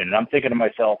competition. And I'm thinking to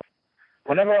myself,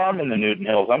 whenever I'm in the Newton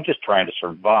Hills, I'm just trying to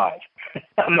survive.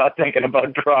 I'm not thinking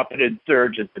about dropping in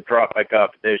surges to drop my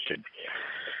competition.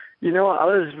 I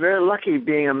was very lucky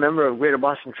being a member of Greater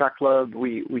Boston Track Club.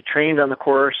 We trained on the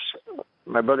course.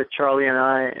 My brother Charlie and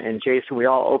I and Jason, we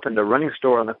all opened a running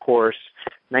store on the course,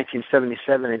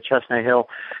 1977 in Chestnut Hill.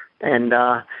 And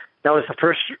that was the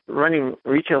first running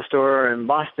retail store in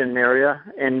Boston area.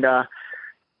 And so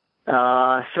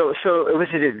it was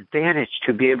an advantage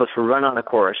to be able to run on the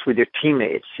course with your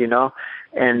teammates,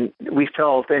 And we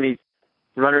felt any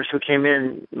runners who came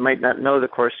in might not know the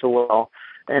course so well.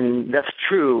 And that's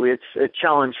true. It's a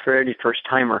challenge for any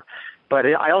first-timer. But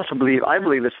I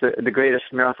believe it's the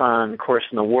greatest marathon course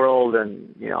in the world.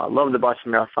 And, I love the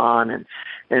Boston Marathon. And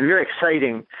very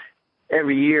exciting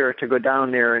every year to go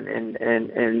down there and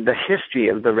the history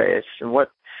of the race and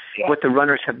what the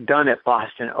runners have done at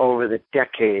Boston over the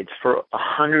decades for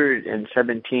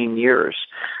 117 years.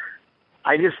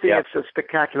 I just think it's a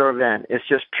spectacular event. It's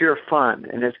just pure fun,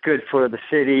 and it's good for the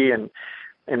city, and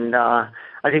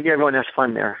I think everyone has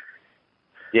fun there.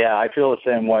 Yeah, I feel the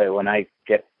same way when I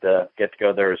get to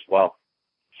go there as well.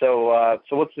 So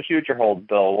what's the future hold,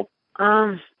 Bill?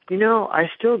 I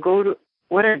still go to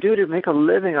what I do to make a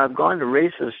living. I've gone to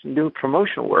races and do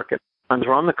promotional work at runs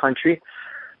around the country,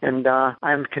 and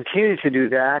I'm continuing to do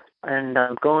that. And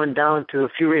I'm going down to a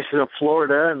few races in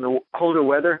Florida in the colder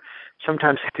weather,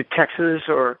 sometimes to Texas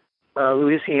or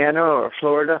Louisiana or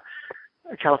Florida,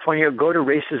 California, go to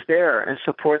races there and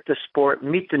support the sport,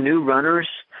 meet the new runners.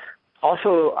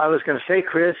 Also, I was going to say,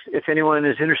 Chris, if anyone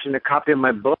is interested in a copy of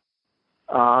my book,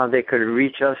 they could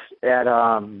reach us at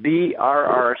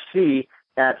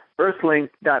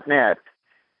brrc@earthlink.net.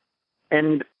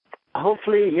 And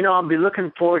hopefully, I'll be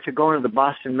looking forward to going to the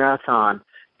Boston Marathon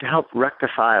to help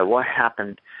rectify what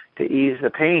happened, to ease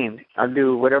the pain. I'll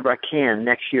do whatever I can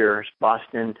next year,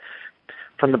 Boston,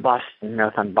 from the Boston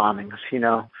Marathon bombings.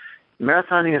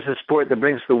 Marathoning is a sport that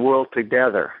brings the world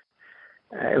together.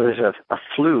 It was a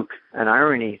fluke, an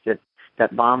irony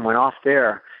that bomb went off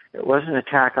there. It wasn't an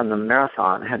attack on the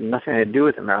marathon. It had nothing to do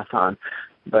with the marathon,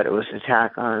 but it was an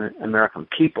attack on American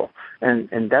people, and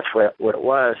that's what it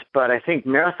was. But I think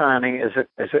marathoning is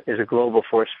a global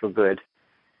force for good.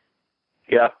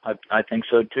 Yeah, I think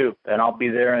so too, and I'll be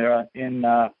there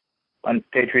on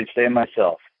Patriots Day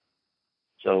myself.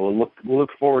 So we'll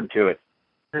look forward to it.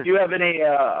 Do you have any?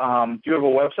 Do you have a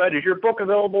website? Is your book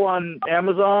available on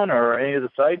Amazon or any of the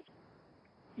sites?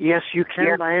 Yes, you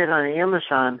can buy it on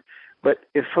Amazon. But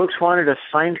if folks wanted a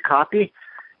signed copy,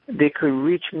 they could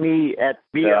reach me at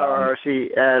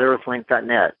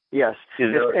brrc@earthlink.net. Yes,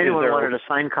 if anyone wanted a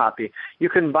signed copy, you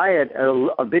can buy it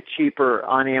a bit cheaper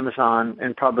on Amazon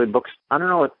and probably books. I don't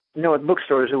know what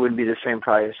bookstores it would be the same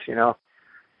price.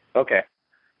 Okay,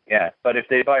 yeah, but if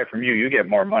they buy it from you, you get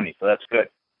more money, so that's good.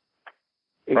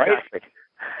 Exactly.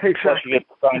 Right? Plus you get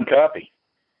the signed copy.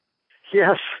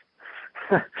 Yes.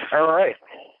 All right.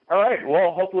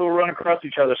 Well, hopefully we'll run across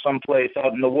each other someplace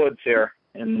out in the woods here.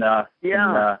 All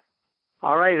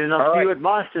right, and I'll see you at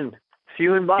Boston. See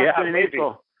you in Boston in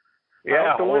April.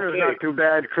 Yeah, the winter's not too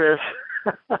bad, Chris.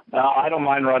 No, I don't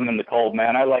mind running in the cold,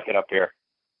 man. I like it up here.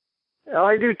 Oh,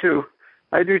 I do too.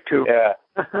 Yeah.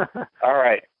 All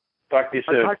right. Talk to you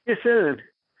soon. I'll talk to you soon.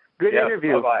 Good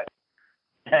interview. Bye-bye.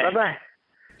 Bye-bye.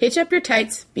 Hitch up your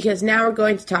tights, because now we're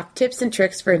going to talk tips and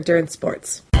tricks for endurance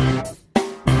sports.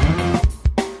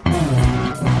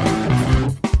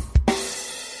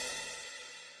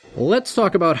 Let's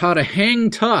talk about how to hang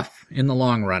tough in the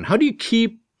long run. How do you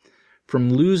keep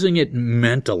from losing it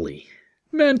mentally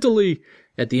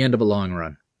at the end of a long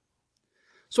run?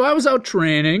 So I was out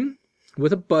training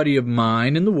with a buddy of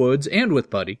mine in the woods and with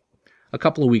Buddy a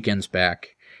couple of weekends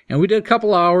back, and we did a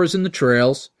couple hours in the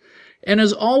trails, and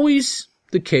as always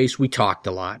the case, we talked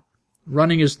a lot.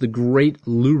 Running is the great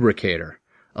lubricator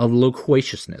of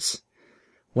loquaciousness.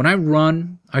 When I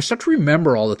run, I start to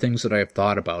remember all the things that I have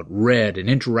thought about, read, and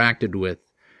interacted with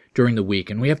during the week,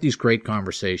 and we have these great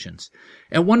conversations.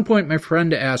 At one point, my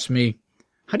friend asked me,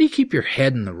 how do you keep your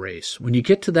head in the race? When you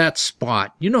get to that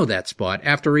spot, that spot,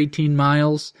 after 18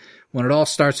 miles, when it all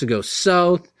starts to go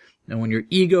south, and when your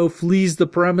ego flees the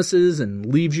premises and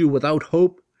leaves you without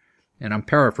hope, and I'm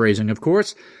paraphrasing, of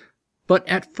course, but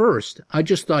at first, I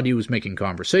just thought he was making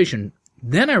conversation.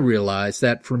 Then I realized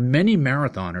that for many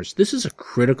marathoners, this is a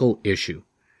critical issue.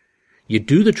 You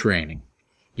do the training.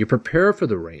 You prepare for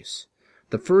the race.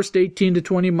 The first 18 to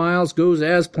 20 miles goes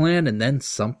as planned, and then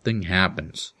something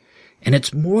happens. And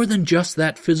it's more than just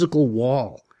that physical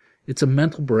wall. It's a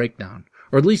mental breakdown.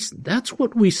 Or at least that's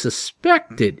what we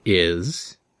suspect it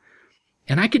is.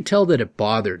 And I could tell that it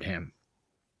bothered him.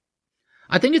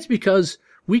 I think it's because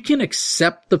we can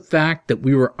accept the fact that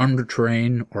we were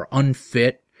undertrained or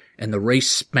unfit and the race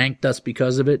spanked us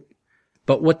because of it.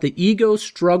 But what the ego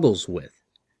struggles with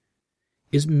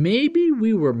is maybe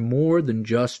we were more than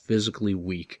just physically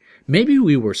weak. Maybe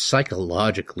we were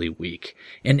psychologically weak,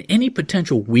 and any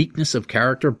potential weakness of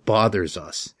character bothers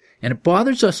us. And it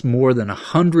bothers us more than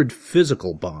 100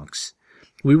 physical bonks.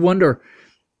 We wonder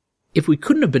if we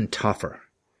couldn't have been tougher,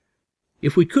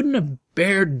 if we couldn't have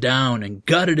bared down and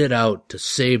gutted it out to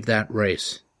save that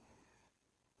race.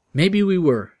 Maybe we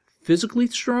were physically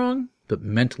strong, but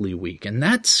mentally weak, and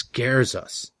that scares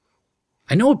us.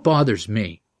 I know it bothers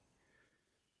me.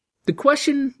 The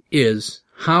question is,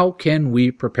 how can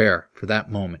we prepare for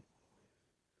that moment?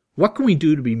 What can we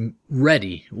do to be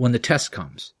ready when the test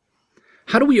comes?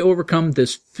 How do we overcome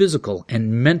this physical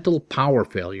and mental power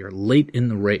failure late in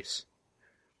the race?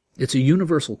 It's a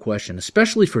universal question,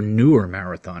 especially for newer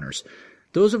marathoners.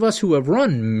 Those of us who have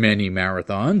run many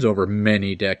marathons over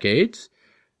many decades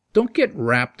don't get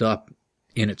wrapped up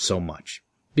in it so much,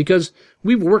 because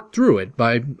we've worked through it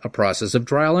by a process of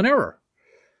trial and error.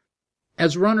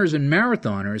 As runners and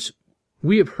marathoners,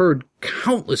 we have heard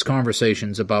countless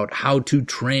conversations about how to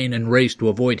train and race to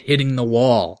avoid hitting the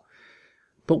wall.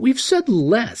 But we've said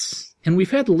less, and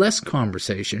we've had less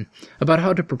conversation about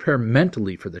how to prepare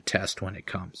mentally for the test when it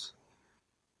comes.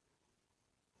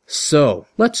 So,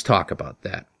 let's talk about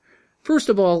that. First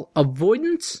of all,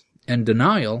 avoidance and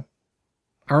denial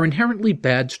are inherently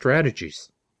bad strategies.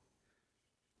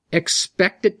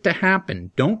 Expect it to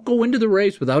happen. Don't go into the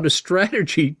race without a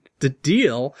strategy to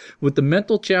deal with the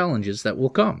mental challenges that will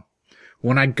come.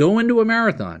 When I go into a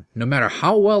marathon, no matter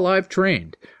how well I've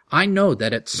trained, I know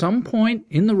that at some point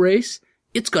in the race,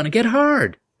 it's going to get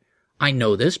hard. I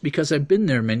know this because I've been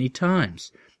there many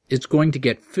times. It's going to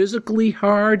get physically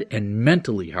hard and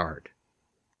mentally hard.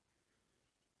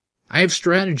 I have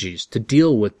strategies to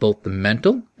deal with both the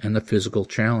mental and the physical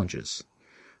challenges.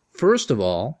 First of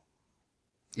all,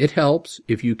 it helps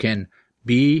if you can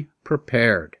be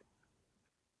prepared.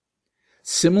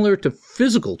 Similar to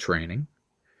physical training,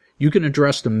 you can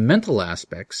address the mental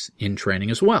aspects in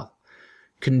training as well.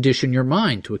 Condition your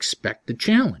mind to expect the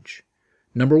challenge.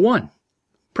 Number 1,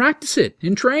 practice it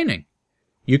in training.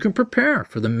 You can prepare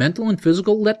for the mental and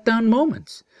physical letdown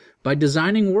moments by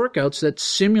designing workouts that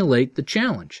simulate the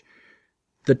challenge.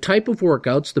 The best type of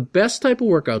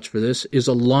workouts for this is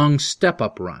a long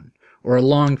step-up run or a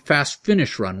long fast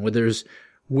finish run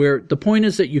where the point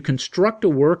is that you construct a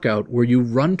workout where you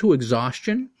run to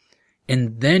exhaustion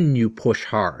and then you push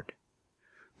hard.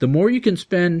 The more you can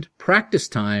spend practice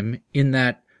time in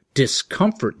that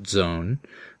discomfort zone,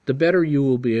 the better you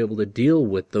will be able to deal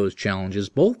with those challenges,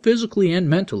 both physically and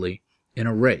mentally, in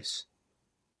a race.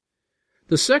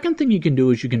 The second thing you can do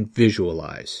is you can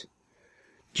visualize.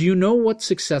 Do you know what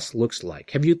success looks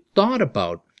like? Have you thought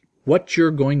about what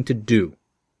you're going to do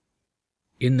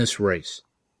in this race?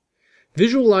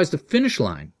 Visualize the finish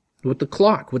line with the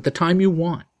clock, with the time you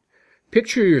want.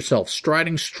 Picture yourself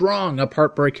striding strong up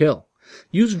Heartbreak Hill.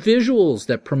 Use visuals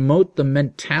that promote the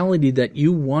mentality that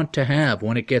you want to have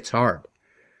when it gets hard.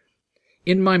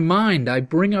 In my mind, I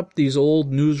bring up these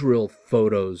old newsreel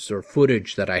photos or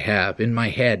footage that I have in my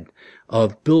head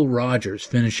of Bill Rodgers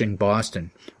finishing Boston,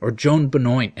 or Joan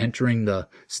Benoit entering the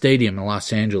stadium in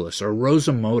Los Angeles, or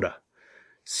Rosa Moda.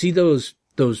 See those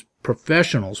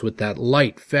professionals with that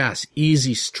light, fast,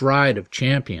 easy stride of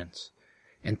champions.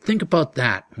 And think about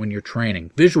that when you're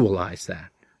training. Visualize that.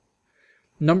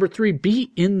 Number 3,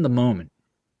 be in the moment.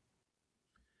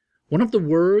 One of the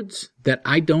words that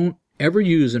I don't ever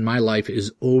use in my life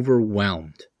is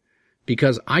overwhelmed,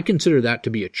 because I consider that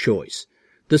to be a choice.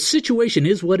 The situation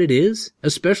is what it is,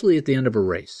 especially at the end of a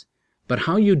race. But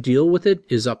how you deal with it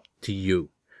is up to you.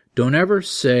 Don't ever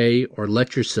say or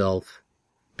let yourself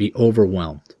be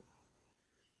overwhelmed.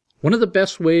 One of the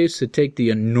best ways to take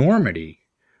the enormity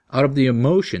out of the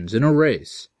emotions in a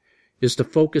race is to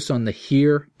focus on the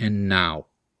here and now.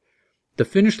 The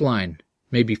finish line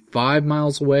may be 5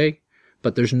 miles away,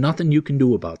 but there's nothing you can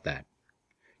do about that.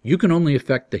 You can only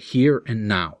affect the here and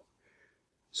now.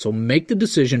 So make the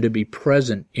decision to be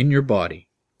present in your body.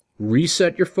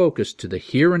 Reset your focus to the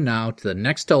here and now, to the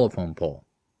next telephone pole.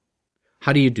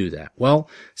 How do you do that? Well,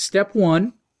 step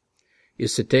 1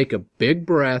 is to take a big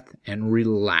breath and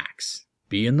relax.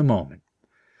 Be in the moment.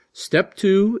 Step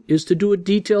 2 is to do a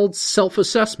detailed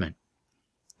self-assessment.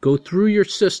 Go through your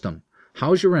system.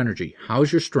 How's your energy?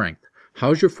 How's your strength?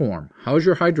 How's your form? How's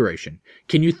your hydration?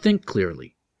 Can you think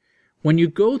clearly? When you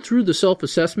go through the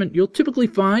self-assessment, you'll typically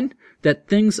find that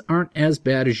things aren't as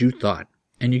bad as you thought,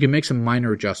 and you can make some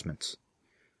minor adjustments.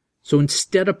 So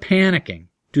instead of panicking,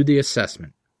 do the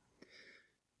assessment.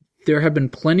 There have been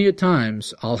plenty of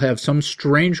times I'll have some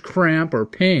strange cramp or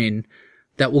pain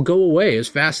that will go away as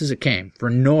fast as it came for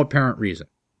no apparent reason.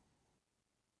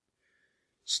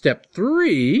 Step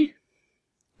 3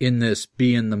 in this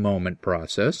be in the moment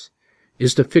process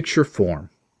is to fix your form.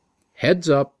 Heads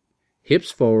up,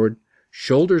 hips forward,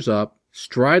 shoulders up,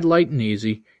 stride light and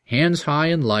easy, hands high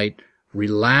and light,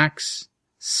 relax,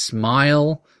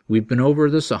 smile. We've been over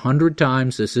this 100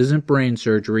 times. This isn't brain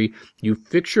surgery. You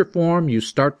fix your form, you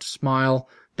start to smile.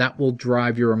 That will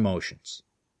drive your emotions.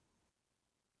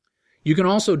 You can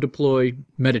also deploy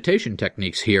meditation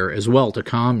techniques here as well to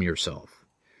calm yourself.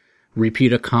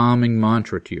 Repeat a calming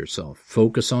mantra to yourself.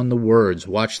 Focus on the words.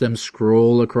 Watch them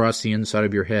scroll across the inside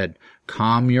of your head.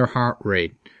 Calm your heart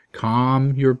rate.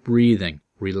 Calm your breathing.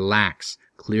 Relax.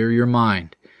 Clear your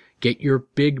mind. Get your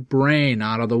big brain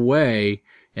out of the way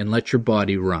and let your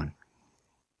body run.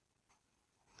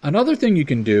 Another thing you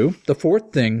can do, the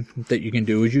fourth thing that you can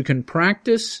do, is you can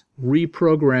practice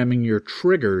reprogramming your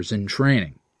triggers in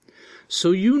training,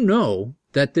 so you know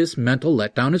that this mental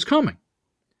letdown is coming.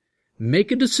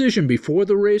 Make a decision before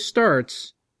the race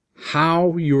starts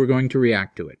how you are going to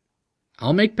react to it.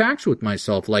 I'll make pacts with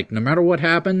myself, like no matter what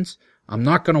happens, I'm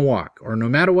not going to walk, or no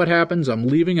matter what happens, I'm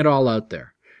leaving it all out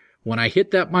there. When I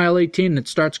hit that mile 18 and it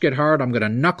starts to get hard, I'm going to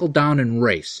knuckle down and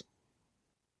race.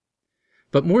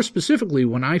 But more specifically,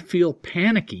 when I feel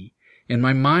panicky and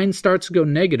my mind starts to go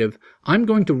negative, I'm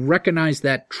going to recognize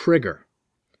that trigger.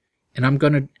 And I'm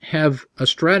going to have a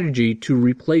strategy to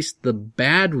replace the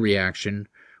bad reaction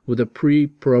with a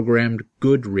pre-programmed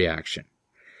good reaction.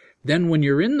 Then when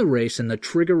you're in the race and the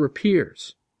trigger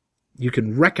appears, you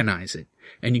can recognize it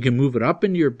and you can move it up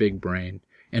into your big brain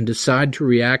and decide to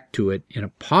react to it in a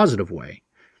positive way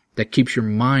that keeps your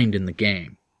mind in the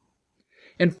game.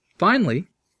 And finally,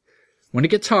 when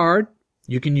it gets hard,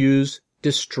 you can use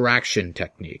distraction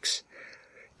techniques.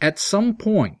 At some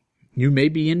point, you may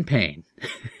be in pain,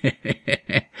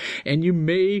 and you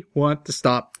may want to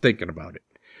stop thinking about it.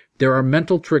 There are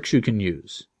mental tricks you can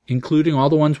use, including all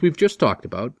the ones we've just talked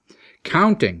about.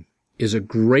 Counting is a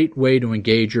great way to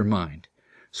engage your mind,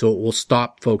 so it will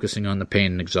stop focusing on the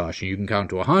pain and exhaustion. You can count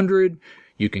to 100,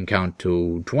 you can count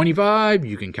to 25,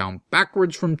 you can count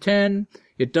backwards from 10.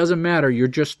 It doesn't matter. You're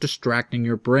just distracting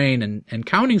your brain, and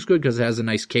counting's good because it has a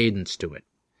nice cadence to it.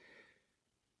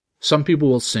 Some people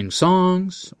will sing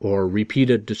songs or repeat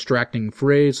a distracting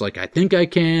phrase like, I think I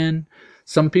can.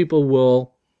 Some people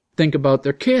will think about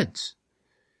their kids.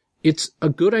 It's a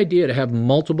good idea to have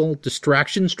multiple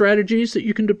distraction strategies that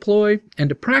you can deploy and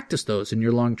to practice those in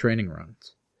your long training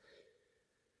runs.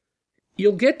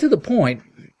 You'll get to the point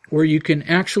where you can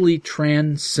actually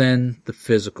transcend the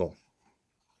physical.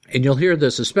 And you'll hear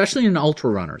this, especially in ultra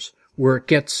runners, where it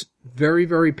gets very,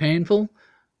 very painful,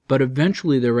 but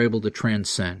eventually they're able to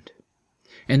transcend.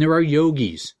 And there are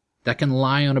yogis that can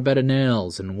lie on a bed of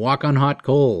nails and walk on hot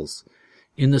coals.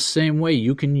 In the same way,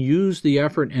 you can use the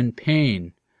effort and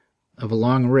pain of a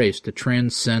long race to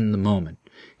transcend the moment.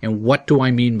 And what do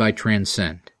I mean by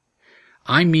transcend?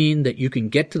 I mean that you can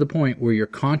get to the point where your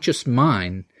conscious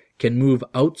mind can move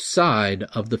outside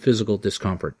of the physical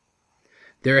discomfort.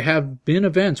 There have been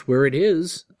events where it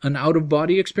is an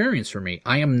out-of-body experience for me.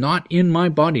 I am not in my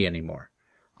body anymore.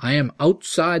 I am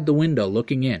outside the window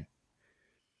looking in.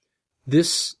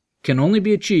 This can only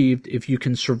be achieved if you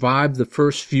can survive the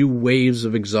first few waves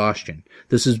of exhaustion.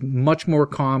 This is much more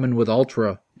common with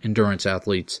ultra-endurance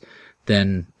athletes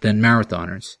than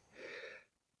marathoners.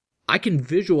 I can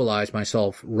visualize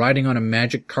myself riding on a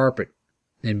magic carpet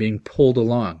and being pulled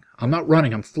along. I'm not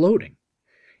running, I'm floating.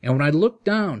 And when I look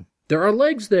down, there are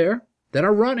legs there that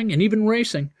are running and even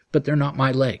racing, but they're not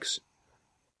my legs.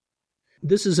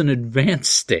 This is an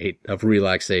advanced state of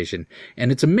relaxation,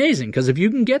 and it's amazing because if you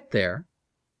can get there,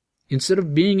 instead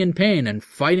of being in pain and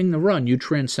fighting the run, you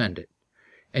transcend it.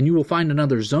 And you will find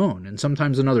another zone and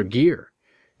sometimes another gear.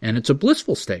 And it's a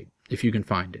blissful state if you can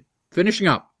find it. Finishing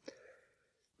up.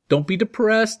 Don't be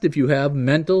depressed if you have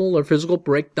mental or physical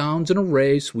breakdowns in a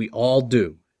race. We all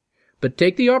do. But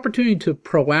take the opportunity to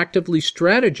proactively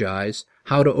strategize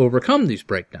how to overcome these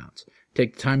breakdowns.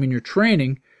 Take the time in your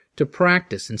training to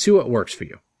practice and see what works for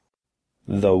you.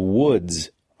 The woods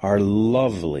are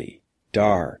lovely,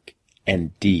 dark,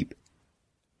 and deep,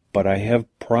 but I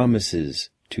have promises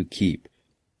to keep,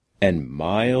 and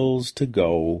miles to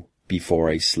go before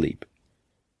I sleep,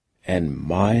 and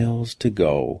miles to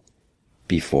go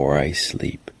before I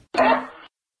sleep.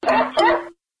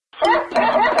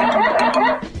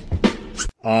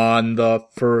 On the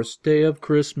first day of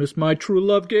Christmas, my true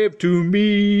love gave to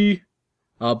me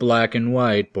a black and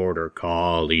white border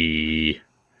collie.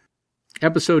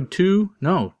 Episode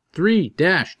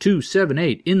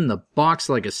 3-278 in the box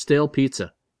like a stale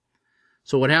pizza.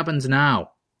 So what happens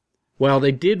now? Well,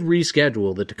 they did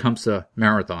reschedule the Tecumseh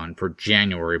Marathon for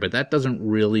January, but that doesn't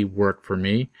really work for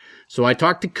me. So I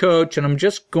talked to Coach, and I'm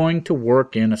just going to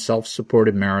work in a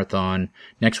self-supported marathon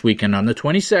next weekend on the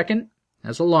 22nd.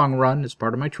 As a long run, as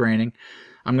part of my training.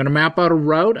 I'm going to map out a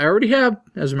route. I already have,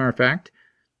 as a matter of fact.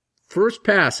 First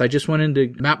pass, I just went in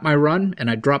to map my run, and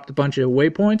I dropped a bunch of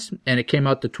waypoints, and it came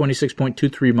out to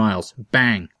 26.23 miles.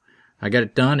 Bang. I got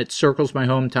it done. It circles my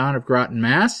hometown of Groton,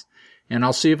 Mass., and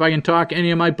I'll see if I can talk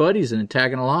any of my buddies into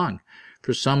tagging along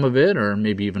for some of it, or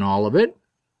maybe even all of it.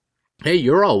 Hey,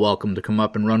 you're all welcome to come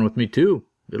up and run with me, too.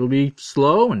 It'll be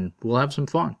slow, and we'll have some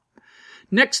fun.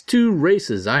 Next two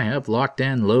races I have locked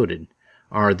and loaded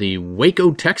are the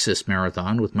Waco, Texas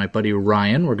Marathon with my buddy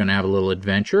Ryan. We're going to have a little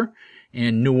adventure.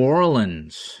 And New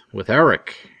Orleans with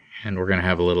Eric. And we're going to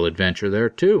have a little adventure there,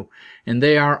 too. And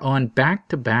they are on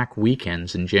back-to-back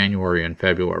weekends in January and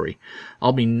February.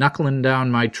 I'll be knuckling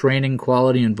down my training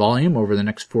quality and volume over the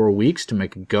next 4 weeks to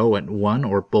make a go at one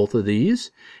or both of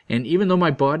these. And even though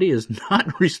my body is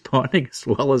not responding as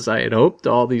well as I had hoped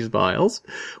to all these miles,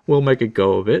 we'll make a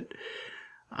go of it.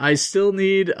 I still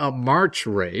need a March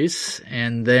race,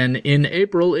 and then in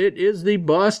April it is the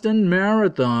Boston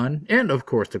Marathon, and of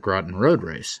course the Groton Road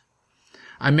Race.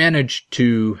 I managed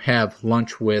to have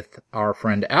lunch with our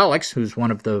friend Alex, who's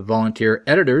one of the volunteer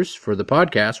editors for the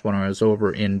podcast, when I was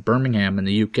over in Birmingham in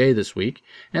the UK this week.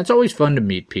 And it's always fun to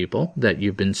meet people that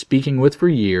you've been speaking with for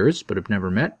years, but have never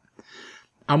met.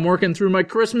 I'm working through my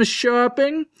Christmas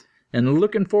shopping, and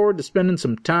looking forward to spending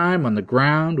some time on the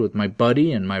ground with my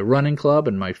buddy and my running club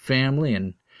and my family,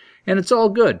 and it's all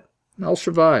good. I'll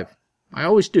survive. I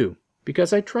always do,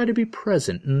 because I try to be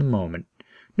present in the moment,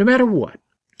 no matter what,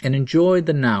 and enjoy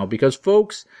the now, because,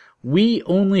 folks, we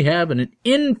only have an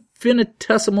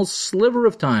infinitesimal sliver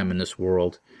of time in this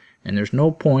world, and there's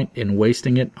no point in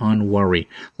wasting it on worry.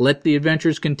 Let the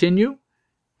adventures continue,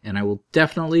 and I will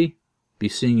definitely be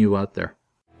seeing you out there.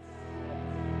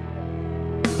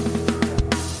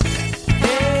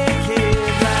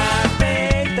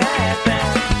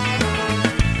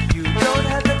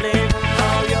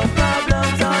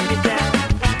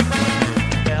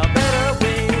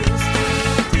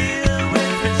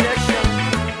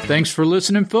 Thanks for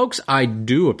listening, folks. I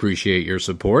do appreciate your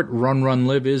support. Run, Run,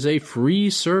 Live is a free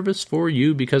service for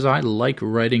you because I like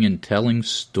writing and telling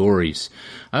stories.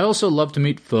 I also love to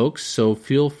meet folks, so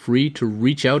feel free to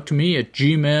reach out to me at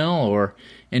Gmail or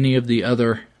any of the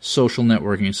other social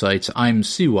networking sites. I'm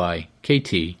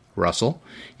CYKT Russell,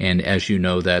 and as you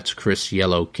know, that's Chris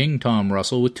Yellow King Tom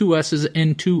Russell with 2 S's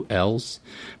and 2 L's.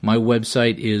 My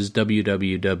website is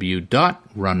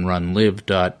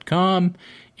www.runrunlive.com.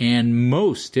 And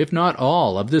most, if not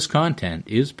all, of this content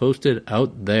is posted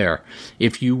out there.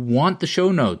 If you want the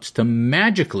show notes to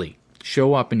magically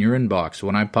show up in your inbox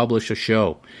when I publish a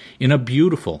show in a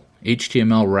beautiful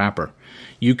HTML wrapper,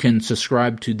 you can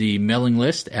subscribe to the mailing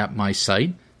list at my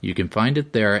site. You can find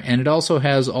it there, and it also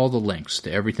has all the links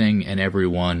to everything and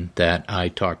everyone that I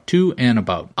talk to and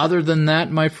about. Other than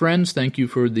that, my friends, thank you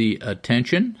for the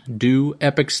attention. Do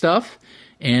epic stuff,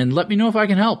 and let me know if I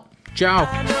can help. Ciao.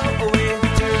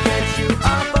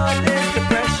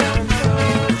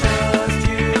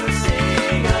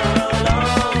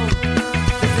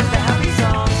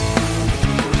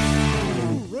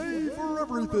 Hooray for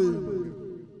everything!